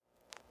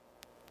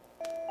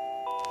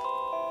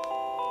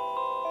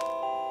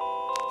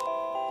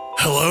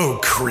Hello,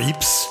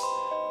 creeps.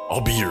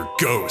 I'll be your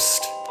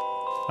ghost.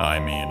 I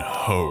mean,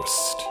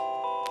 host.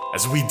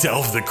 As we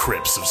delve the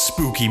crypts of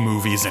spooky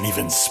movies and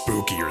even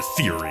spookier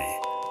theory.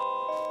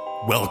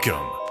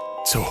 Welcome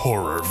to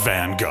Horror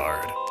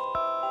Vanguard.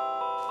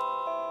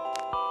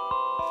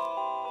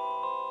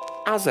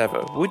 As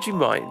ever, would you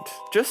mind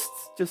just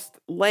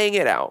laying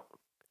it out,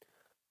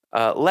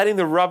 letting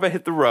the rubber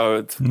hit the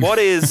road? What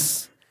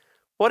is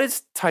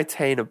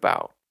Titane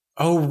about?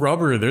 Oh,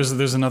 rubber!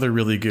 There's another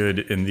really good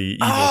in the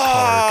Evil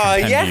Car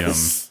Compendium.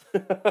 Yes.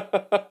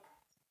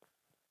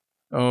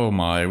 Oh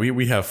my,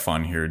 we have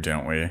fun here,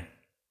 don't we?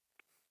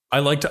 I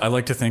like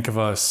to think of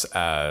us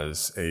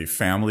as a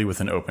family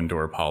with an open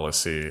door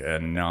policy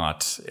and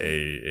not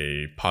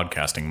a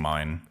podcasting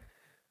mine.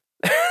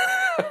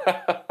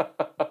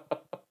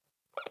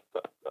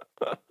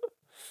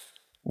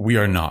 We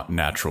are not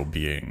natural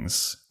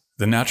beings.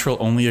 The natural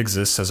only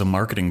exists as a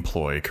marketing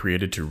ploy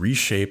created to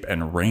reshape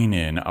and rein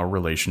in our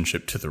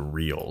relationship to the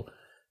real.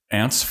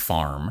 Ants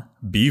farm,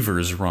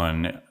 beavers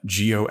run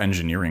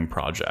geoengineering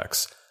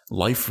projects,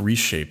 life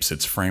reshapes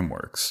its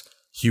frameworks.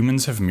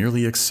 Humans have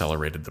merely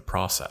accelerated the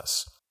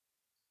process.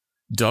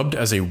 Dubbed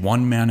as a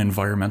one-man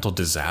environmental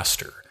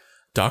disaster,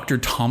 Dr.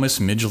 Thomas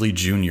Midgley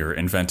Jr.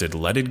 invented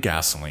leaded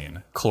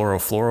gasoline,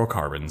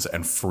 chlorofluorocarbons,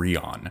 and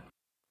Freon.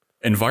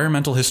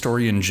 Environmental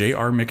historian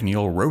J.R.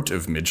 McNeil wrote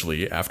of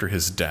Midgley after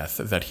his death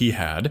that he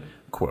had,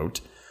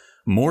 quote,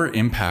 more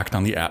impact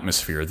on the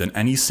atmosphere than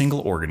any single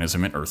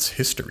organism in Earth's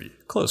history,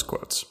 close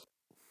quotes.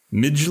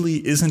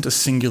 Midgley isn't a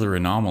singular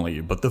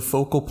anomaly, but the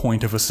focal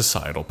point of a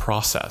societal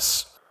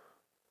process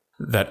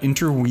that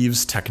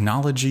interweaves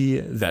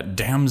technology that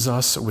damns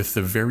us with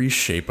the very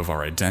shape of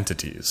our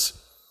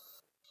identities.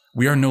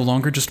 We are no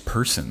longer just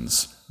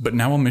persons, but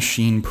now a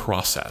machine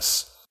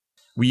process.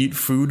 We eat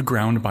food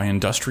ground by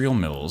industrial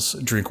mills,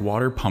 drink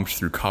water pumped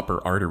through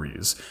copper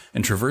arteries,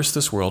 and traverse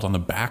this world on the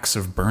backs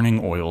of burning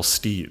oil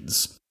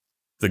steeds.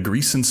 The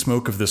grease and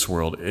smoke of this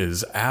world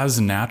is as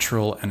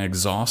natural and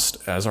exhaust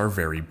as our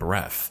very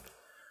breath.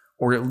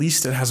 Or at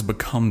least it has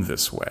become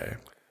this way.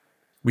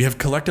 We have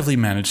collectively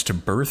managed to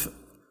birth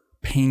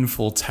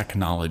painful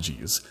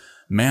technologies.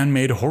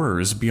 Man-made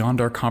horrors beyond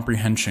our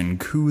comprehension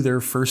coo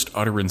their first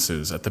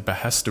utterances at the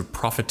behest of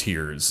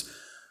profiteers,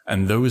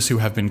 and those who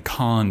have been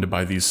conned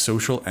by these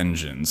social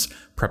engines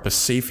prep a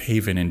safe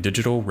haven in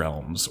digital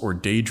realms or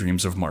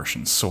daydreams of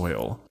Martian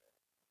soil.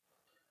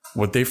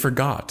 What they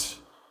forgot,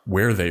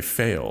 where they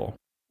fail,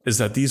 is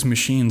that these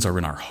machines are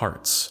in our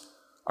hearts.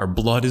 Our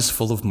blood is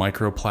full of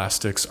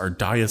microplastics, our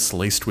diet's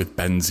laced with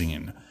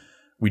benzene.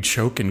 We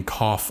choke and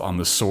cough on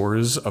the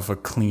sores of a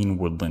clean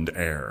woodland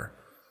air.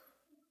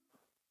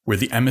 Where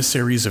the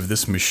emissaries of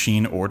this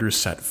machine order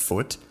set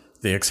foot,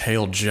 they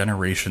exhale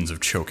generations of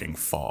choking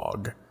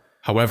fog.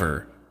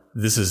 However,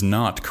 this is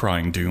not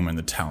crying doom in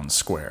the town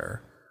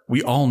square.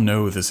 We all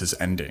know this is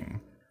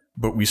ending,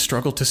 but we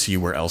struggle to see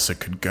where else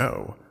it could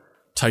go.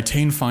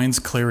 Titane finds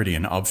clarity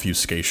in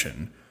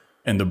obfuscation.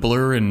 In the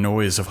blur and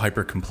noise of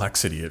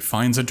hypercomplexity, it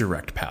finds a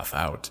direct path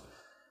out.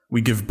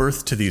 We give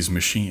birth to these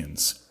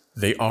machines.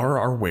 They are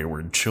our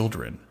wayward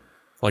children.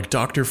 Like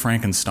Dr.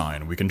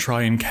 Frankenstein, we can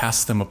try and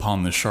cast them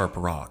upon the sharp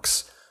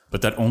rocks,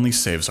 but that only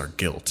saves our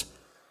guilt.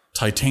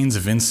 Titane's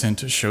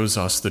Vincent shows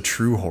us the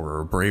true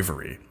horror of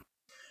bravery.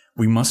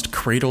 We must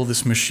cradle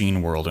this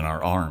machine world in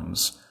our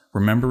arms,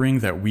 remembering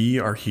that we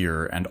are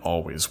here and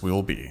always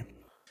will be.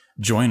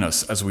 Join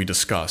us as we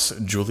discuss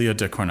Julia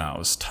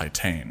Ducournau's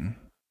Titane.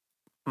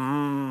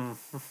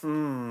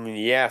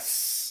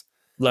 Yes.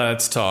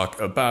 Let's talk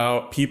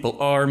about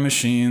People Are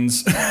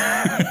Machines.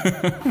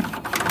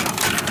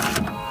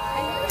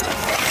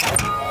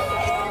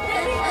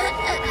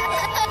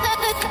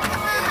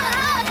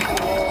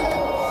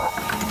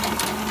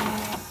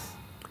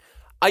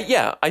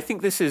 I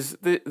think this is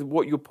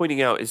what you're pointing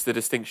out is the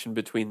distinction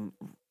between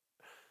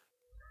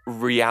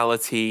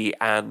reality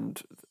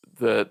and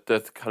the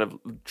kind of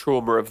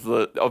trauma of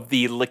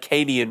the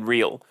Lacanian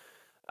real,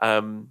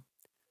 and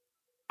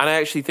I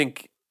actually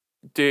think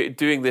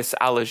doing this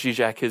a la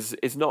Zizek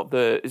is not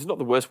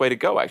the worst way to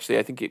go. Actually,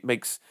 I think it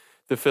makes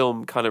the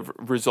film kind of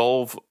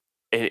resolve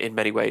in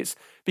many ways,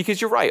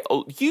 because you're right.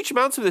 Huge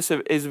amounts of this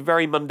is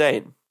very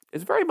mundane.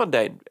 It's very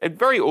mundane and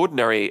very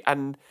ordinary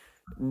and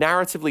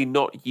narratively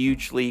not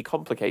hugely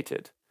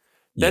complicated.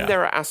 Then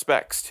there are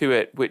aspects to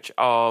it which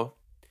are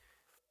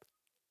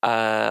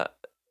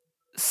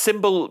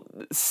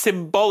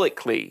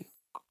symbolically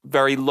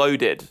very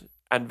loaded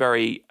and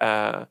very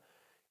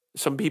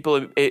some people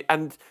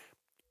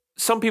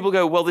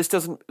go, well,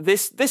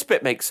 this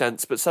bit makes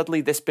sense, but suddenly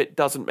this bit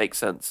doesn't make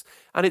sense,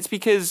 and it's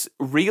because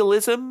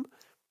realism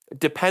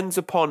depends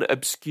upon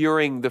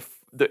obscuring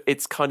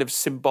its kind of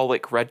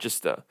symbolic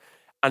register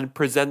and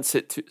presents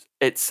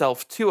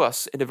itself to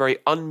us in a very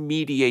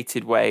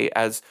unmediated way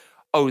as,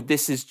 oh,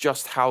 this is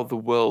just how the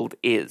world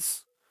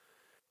is.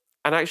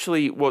 And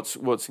actually, what's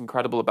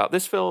incredible about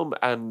this film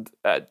and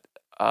a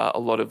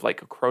lot of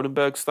like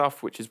Cronenberg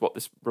stuff, which is what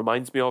this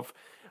reminds me of,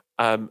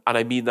 and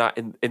I mean that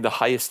in the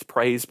highest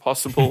praise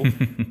possible,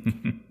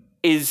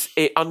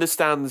 it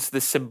understands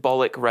the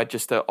symbolic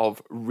register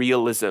of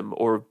realism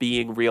or of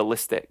being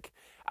realistic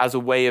as a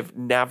way of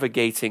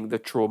navigating the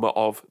trauma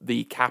of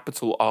the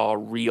capital R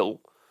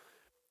real.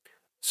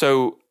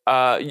 So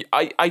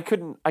I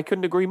couldn't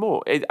agree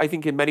more. I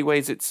think in many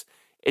ways it's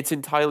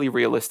entirely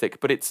realistic,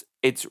 but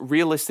it's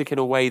realistic in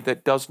a way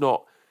that does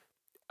not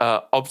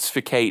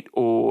obfuscate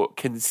or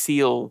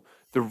conceal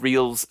the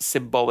real's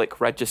symbolic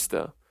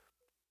register,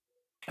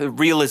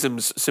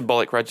 realism's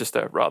symbolic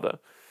register rather,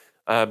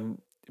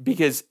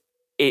 because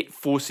it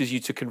forces you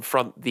to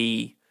confront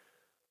the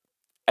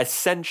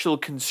essential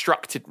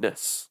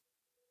constructedness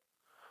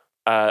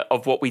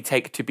of what we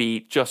take to be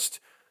just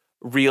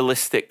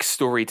realistic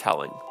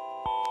storytelling.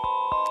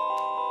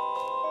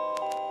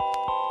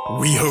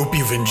 We hope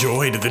you've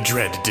enjoyed the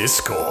Dread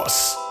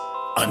Discourse.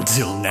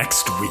 Until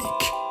next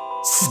week,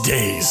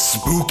 stay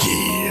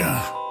spooky.